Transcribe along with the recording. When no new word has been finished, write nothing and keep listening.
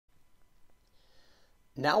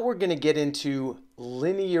Now we're going to get into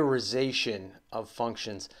linearization of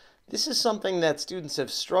functions. This is something that students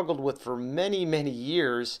have struggled with for many, many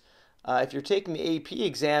years. If you're taking the AP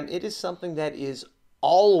exam, it is something that is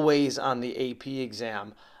always on the AP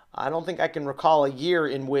exam. I don't think I can recall a year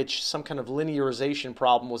in which some kind of linearization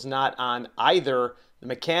problem was not on either the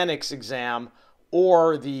mechanics exam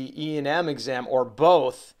or the E&M exam or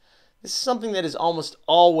both. This is something that is almost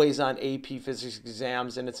always on AP physics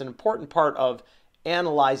exams, and it's an important part of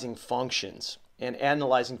analyzing functions and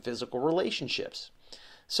analyzing physical relationships.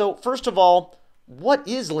 So first of all, what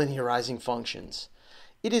is linearizing functions?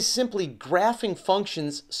 It is simply graphing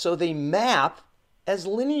functions so they map as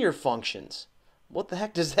linear functions. What the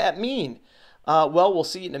heck does that mean? Well, we'll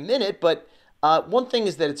see in a minute, but one thing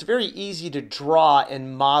is that it's very easy to draw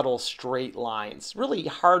and model straight lines. It's really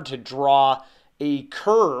hard to draw a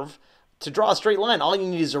curve. To draw a straight line, all you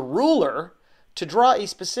need is a ruler. To draw a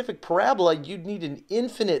specific parabola, you'd need an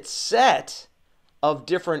infinite set of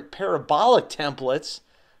different parabolic templates.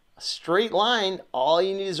 A straight line, all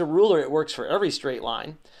you need is a ruler. It works for every straight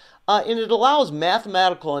line. And it allows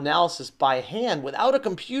mathematical analysis by hand without a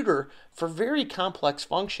computer for very complex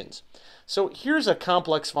functions. So here's a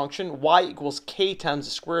complex function, y equals k times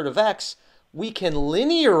the square root of x. We can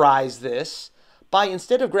linearize this by,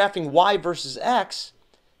 instead of graphing y versus x,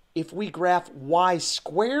 if we graph y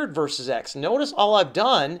squared versus x. Notice all I've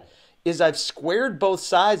done is I've squared both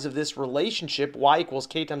sides of this relationship, y equals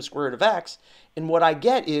k times the square root of x, and what I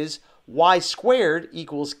get is y squared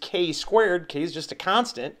equals k squared, k is just a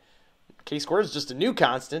constant, k squared is just a new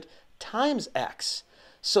constant, times x.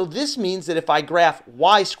 So this means that if I graph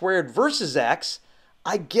y squared versus x,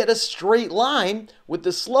 I get a straight line with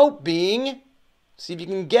the slope being, see if you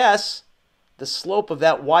can guess, the slope of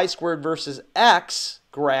that y squared versus x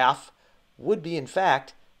graph would be, in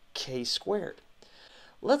fact, k squared.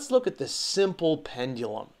 Let's look at the simple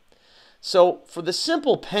pendulum. So for the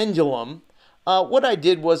simple pendulum, what I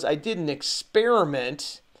did was I did an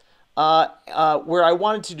experiment where I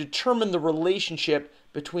wanted to determine the relationship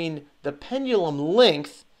between the pendulum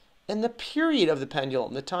length and the period of the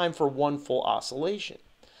pendulum, the time for one full oscillation.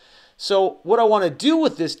 So what I want to do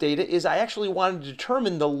with this data is I actually wanted to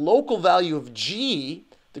determine the local value of g,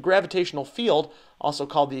 the gravitational field, also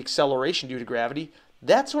called the acceleration due to gravity.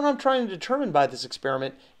 That's what I'm trying to determine by this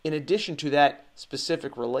experiment, in addition to that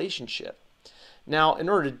specific relationship. Now, in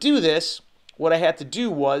order to do this, what I had to do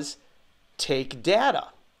was take data.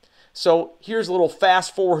 So here's a little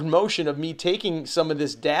fast forward motion of me taking some of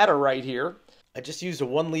this data right here. I just used a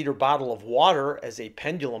 1-liter bottle of water as a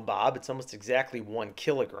pendulum bob. It's almost exactly 1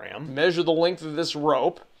 kilogram. Measure the length of this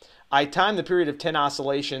rope. I time the period of 10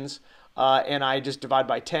 oscillations, and I just divide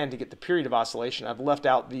by 10 to get the period of oscillation. I've left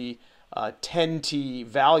out the 10t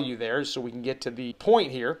value there so we can get to the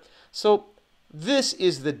point here. So this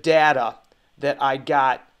is the data that I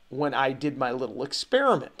got when I did my little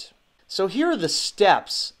experiment. So here are the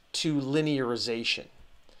steps to linearization.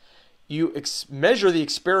 You measure the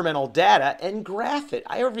experimental data and graph it.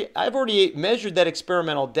 I've already measured that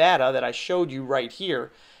experimental data that I showed you right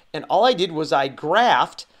here, and all I did was I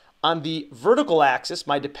graphed on the vertical axis.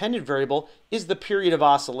 My dependent variable is the period of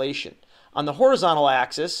oscillation. On the horizontal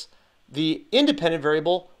axis, the independent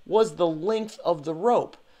variable was the length of the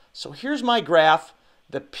rope. So here's my graph,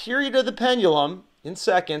 the period of the pendulum in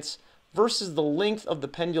seconds versus the length of the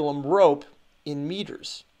pendulum rope in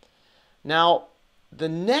meters. Now, the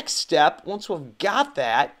next step, once we've got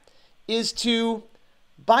that, is to,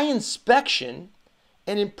 by inspection,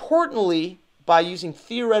 and importantly, by using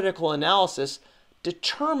theoretical analysis,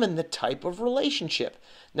 determine the type of relationship.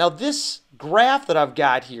 Now, this graph that I've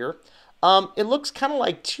got here, it looks kind of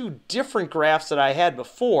like two different graphs that I had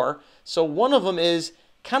before. So one of them is,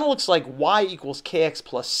 kind of looks like y equals kx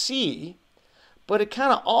plus c, but it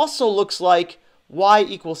kind of also looks like y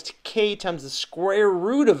equals k times the square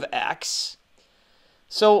root of x.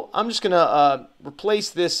 So I'm just going to replace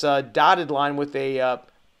this dotted line with a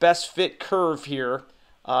best fit curve here.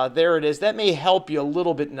 There it is. That may help you a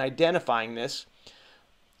little bit in identifying this.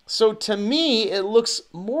 So to me, it looks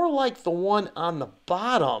more like the one on the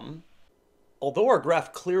bottom. Although our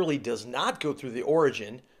graph clearly does not go through the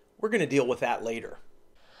origin, we're going to deal with that later.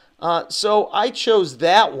 So I chose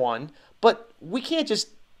that one, but we can't just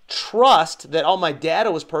trust that all my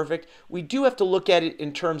data was perfect. We do have to look at it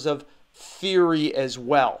in terms of theory as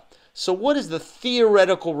well. So what is the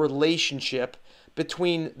theoretical relationship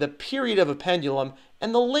between the period of a pendulum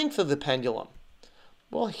and the length of the pendulum?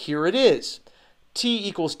 Well, here it is. T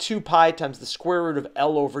equals 2 pi times the square root of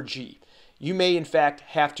L over G. You may, in fact,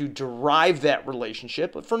 have to derive that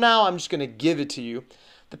relationship, but for now, I'm just going to give it to you.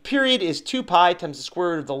 The period is 2 pi times the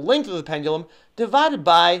square root of the length of the pendulum divided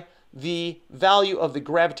by the value of the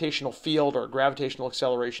gravitational field, or gravitational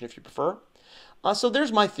acceleration if you prefer. So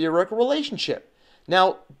there's my theoretical relationship.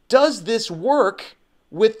 Now, does this work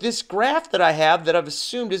with this graph that I have that I've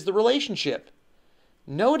assumed is the relationship?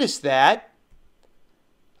 Notice that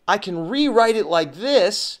I can rewrite it like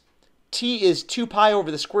this. T is 2 pi over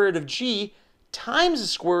the square root of g times the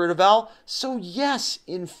square root of L. So yes,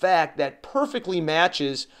 in fact, that perfectly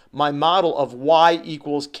matches my model of y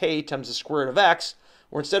equals k times the square root of x,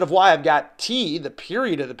 where instead of y, I've got t, the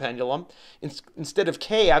period of the pendulum. Instead of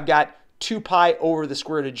k, I've got 2 pi over the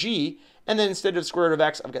square root of g. And then instead of the square root of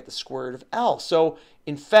x, I've got the square root of L. So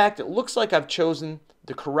in fact, it looks like I've chosen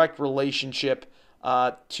the correct relationship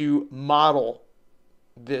to model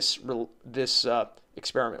this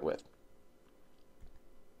experiment with.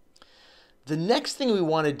 The next thing we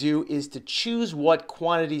want to do is to choose what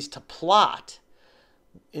quantities to plot.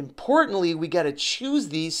 Importantly, we got to choose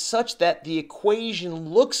these such that the equation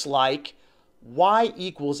looks like y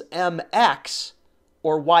equals mx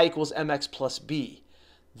or y equals mx plus b.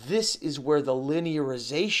 This is where the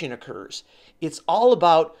linearization occurs. It's all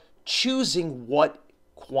about choosing what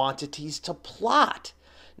quantities to plot.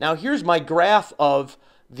 Now here's my graph of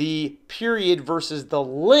the period versus the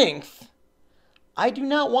length. I do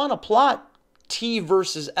not want to plot t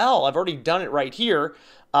versus L. I've already done it right here.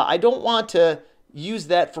 I don't want to use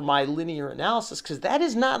that for my linear analysis because that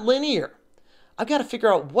is not linear. I've got to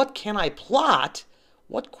figure out what can I plot,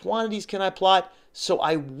 what quantities can I plot, so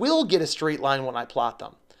I will get a straight line when I plot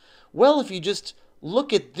them. Well, if you just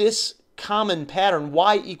look at this common pattern,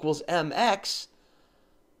 y equals mx,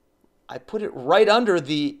 I put it right under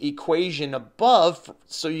the equation above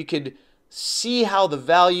so you could see how the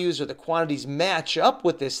values or the quantities match up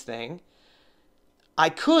with this thing. I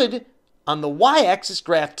could, on the y-axis,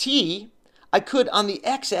 graph t. I could, on the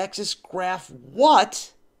x-axis, graph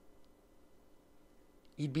what?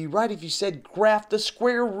 You'd be right if you said graph the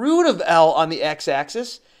square root of L on the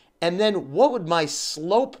x-axis. And then what would my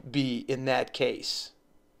slope be in that case?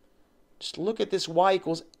 Just look at this y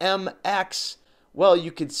equals mx. Well,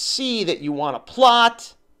 you could see that you want to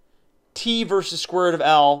plot t versus square root of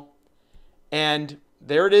L. And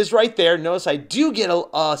there it is right there. Notice I do get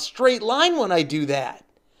a straight line when I do that.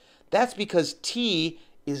 That's because t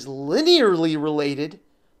is linearly related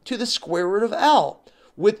to the square root of L,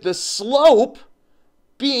 with the slope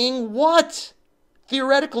being what?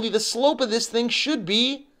 Theoretically, the slope of this thing should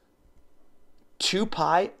be 2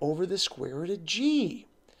 pi over the square root of g.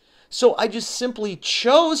 So I just simply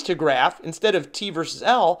chose to graph, instead of t versus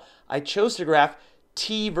L, I chose to graph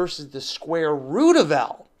t versus the square root of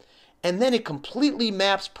L. And then it completely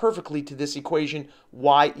maps perfectly to this equation,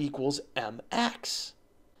 y equals mx.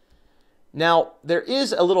 Now, there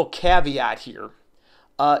is a little caveat here.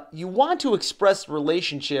 You want to express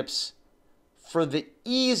relationships for the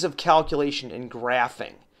ease of calculation and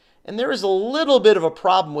graphing. And there is a little bit of a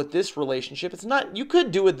problem with this relationship. It's not, you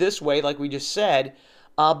could do it this way, like we just said,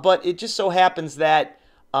 but it just so happens that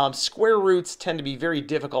square roots tend to be very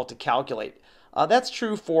difficult to calculate. That's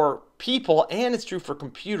true for people, and it's true for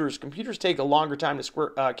computers. Computers take a longer time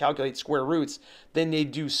to calculate square roots than they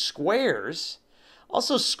do squares.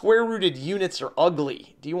 Also, square-rooted units are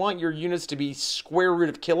ugly. Do you want your units to be square root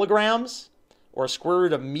of kilograms or square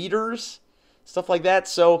root of meters? Stuff like that.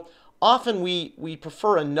 So often we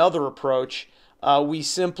prefer another approach. We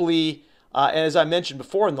simply, as I mentioned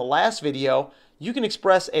before in the last video, you can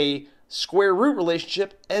express a square root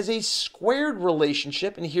relationship as a squared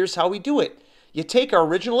relationship, and here's how we do it. You take our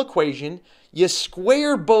original equation, you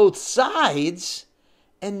square both sides,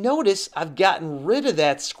 and notice I've gotten rid of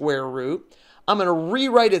that square root. I'm going to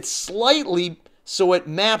rewrite it slightly so it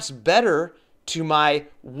maps better to my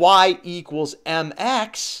y equals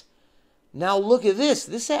mx. Now look at this.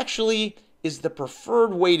 This actually is the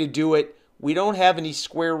preferred way to do it. We don't have any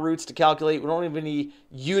square roots to calculate. We don't have any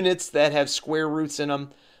units that have square roots in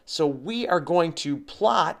them. So we are going to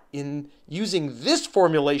plot in using this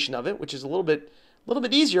formulation of it, which is a little bit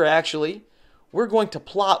easier actually. We're going to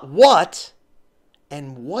plot what,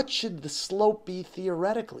 and what should the slope be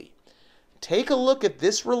theoretically? Take a look at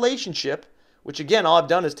this relationship, which again, all I've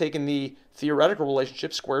done is taken the theoretical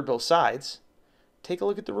relationship, squared both sides. Take a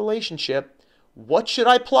look at the relationship. What should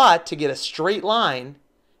I plot to get a straight line?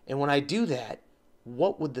 And when I do that,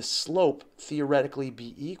 what would the slope theoretically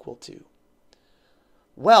be equal to?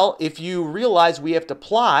 Well, if you realize we have to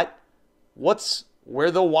plot what's where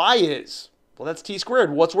the y is. Well, that's t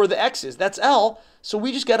squared. What's where the x is? That's L. So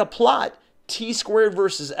we just got to plot t squared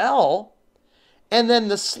versus L. And then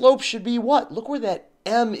the slope should be what? Look where that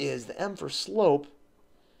m is, the m for slope.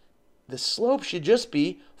 the slope should just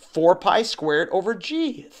be 4 pi squared over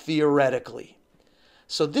g, theoretically.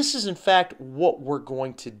 So this is in fact what we're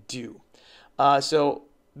going to do. So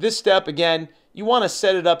this step, again, you want to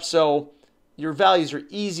set it up so your values are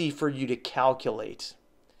easy for you to calculate,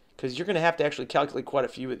 because you're going to have to actually calculate quite a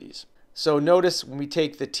few of these. So notice when we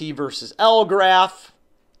take the t versus L graph,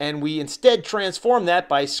 and we instead transform that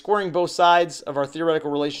by squaring both sides of our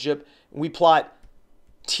theoretical relationship, and we plot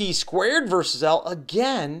t squared versus L,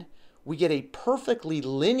 again, we get a perfectly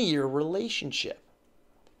linear relationship.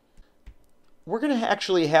 We're going to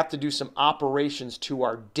actually have to do some operations to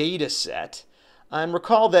our data set. And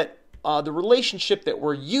recall that the relationship that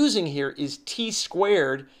we're using here is t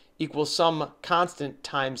squared equals some constant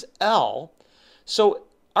times L. So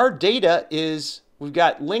our data is, we've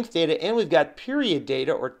got length data and we've got period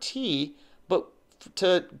data, or t, but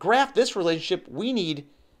to graph this relationship, we need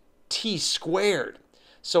t squared.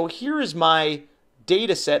 So here is my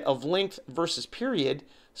data set of length versus period.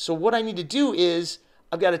 So what I need to do is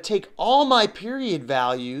I've got to take all my period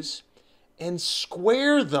values and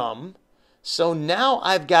square them. So now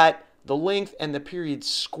I've got the length and the period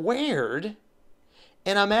squared,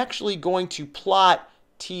 and I'm actually going to plot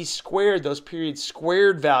t squared, those period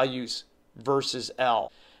squared values versus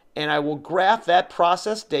L. And I will graph that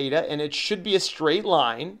process data, and it should be a straight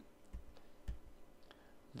line.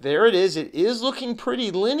 There it is. It is looking pretty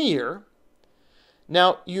linear.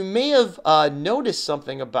 Now, you may have noticed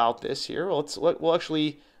something about this here. We'll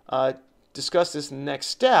actually discuss this in the next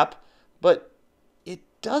step, but it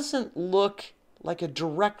doesn't look like a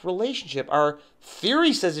direct relationship. Our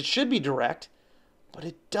theory says it should be direct, but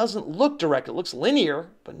it doesn't look direct. It looks linear,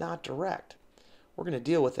 but not direct. We're going to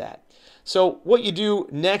deal with that. So what you do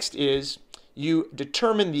next is you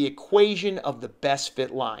determine the equation of the best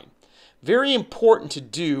fit line. Very important to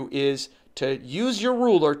do is to use your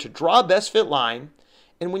ruler to draw a best fit line,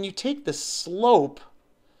 and when you take the slope,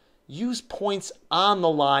 use points on the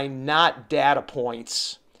line, not data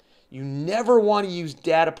points. You never want to use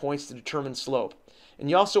data points to determine slope. And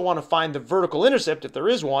you also want to find the vertical intercept if there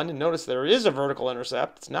is one, and notice there is a vertical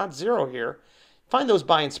intercept. It's not 0 here. Find those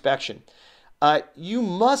by inspection. You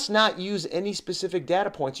must not use any specific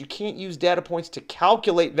data points. You can't use data points to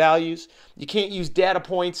calculate values. You can't use data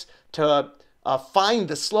points to find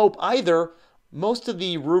the slope either. Most of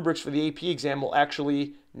the rubrics for the AP exam will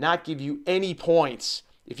actually not give you any points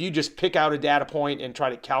if you just pick out a data point and try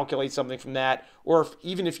to calculate something from that, or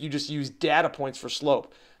even if you just use data points for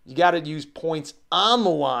slope. You got to use points on the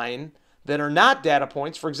line that are not data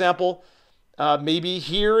points. For example, maybe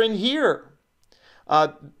here and here.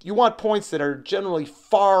 You want points that are generally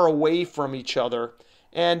far away from each other,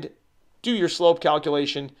 and do your slope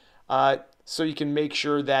calculation so you can make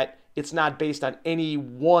sure that it's not based on any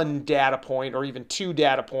one data point or even 2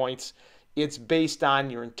 data points. It's based on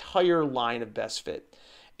your entire line of best fit.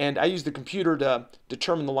 And I use the computer to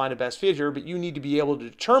determine the line of best fit here, but you need to be able to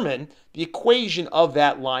determine the equation of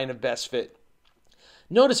that line of best fit.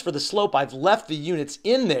 Notice for the slope, I've left the units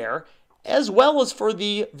in there, as well as for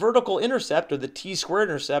the vertical intercept, or the t squared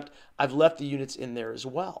intercept, I've left the units in there as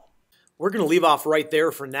well. We're going to leave off right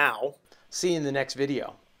there for now. See you in the next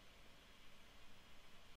video.